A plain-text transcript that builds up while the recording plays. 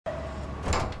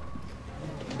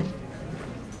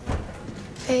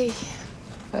Hey.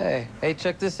 Hey,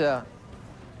 check this out.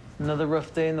 Another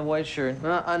rough day in the white shirt.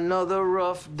 Another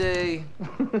rough day.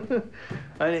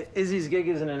 Izzy's gig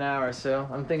is in an hour, so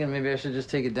I'm thinking maybe I should just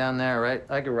take it down there, right?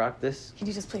 I could rock this. Can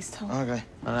you just please tell me? Okay.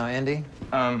 Now, Andy?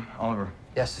 Oliver.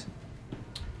 Yes.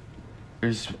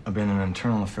 There's been an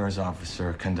internal affairs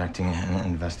officer conducting an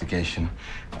investigation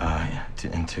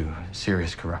into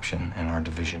serious corruption in our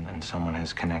division, and someone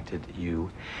has connected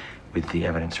you with the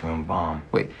evidence room bomb.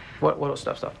 Wait, what,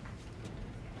 stop.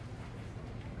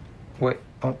 Wait,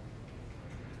 oh.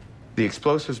 The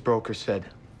explosives broker said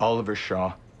Oliver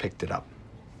Shaw picked it up.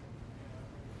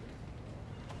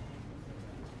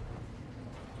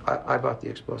 I bought the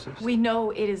explosives. We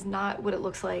know it is not what it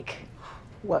looks like.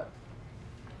 What?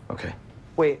 Okay.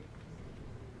 Wait.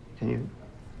 Can you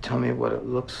tell me what it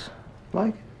looks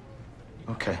like?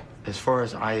 Okay. As far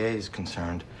as IA is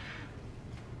concerned,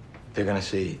 they're gonna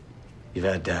see you've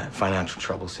had financial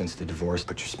trouble since the divorce,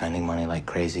 but you're spending money like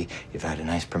crazy. You've had a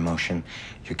nice promotion.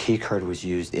 Your key card was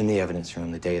used in the evidence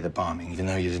room the day of the bombing, even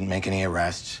though you didn't make any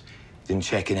arrests, didn't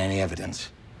check in any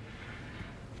evidence.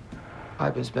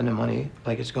 I've been spending money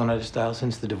like it's gone out of style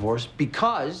since the divorce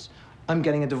because I'm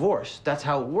getting a divorce. That's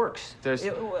how it works. There's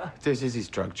Izzy's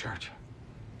drug charge.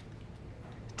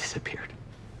 It disappeared.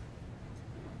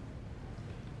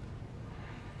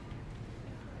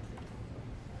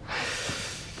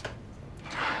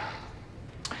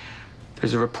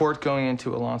 There's a report going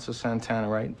into Alonso Santana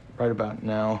right about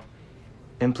now,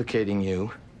 implicating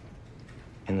you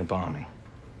in the bombing.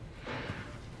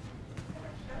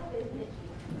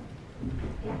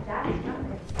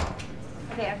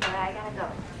 Okay, I gotta go.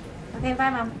 Okay, bye,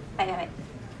 Mom. Bye.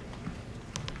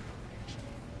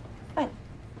 What?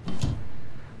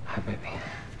 Hi, baby.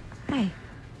 Hi.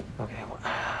 Okay, well,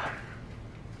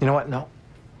 you know what? No.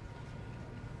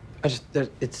 How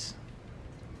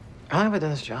long have I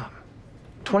done this job?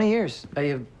 20 years.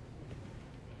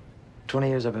 20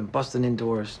 years I've been busting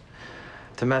indoors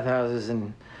to meth houses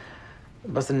and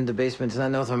busting into basements, and I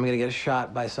know if I'm gonna get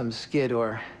shot by some skid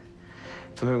or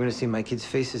if I'm ever gonna see my kids'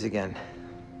 faces again.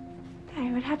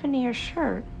 Daddy, what happened to your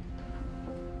shirt?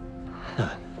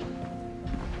 None.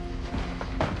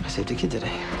 I saved a kid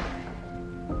today.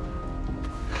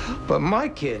 But my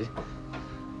kid,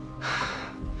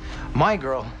 my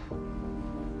girl,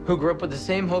 who grew up with the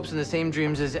same hopes and the same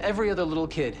dreams as every other little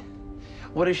kid,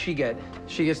 what does she get?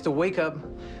 She gets to wake up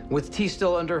with tea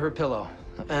still under her pillow.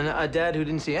 And a dad who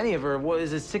didn't see any of her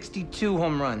was at 62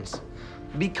 home runs.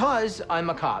 Because I'm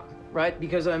a cop, right?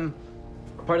 Because I'm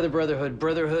part of the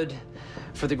brotherhood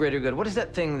for the greater good. What is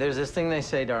that thing? There's this thing they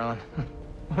say, darling.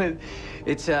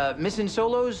 It's missing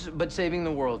solos, but saving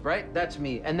the world, right? That's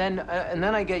me. And then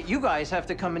I get, you guys have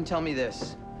to come and tell me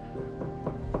this.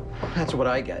 That's what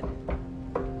I get.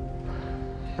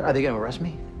 Are they gonna arrest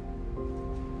me?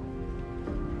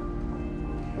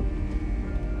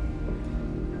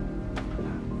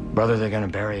 Brother, they're gonna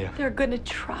bury you. They're gonna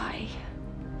try.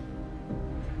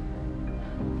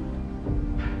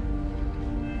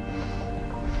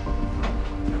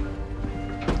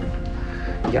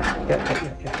 Yeah.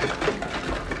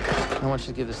 I want you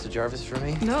to give this to Jarvis for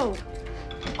me. No.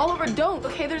 Oliver, don't.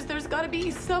 Okay, there's gotta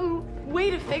be some way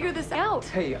to figure this out.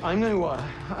 Hey, I'm gonna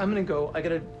go.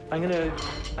 I'm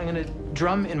gonna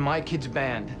drum in my kid's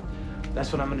band.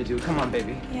 That's what I'm gonna do. Come on,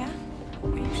 baby. Yeah?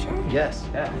 Are you sure? Yes,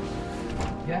 yeah.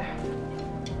 Yeah.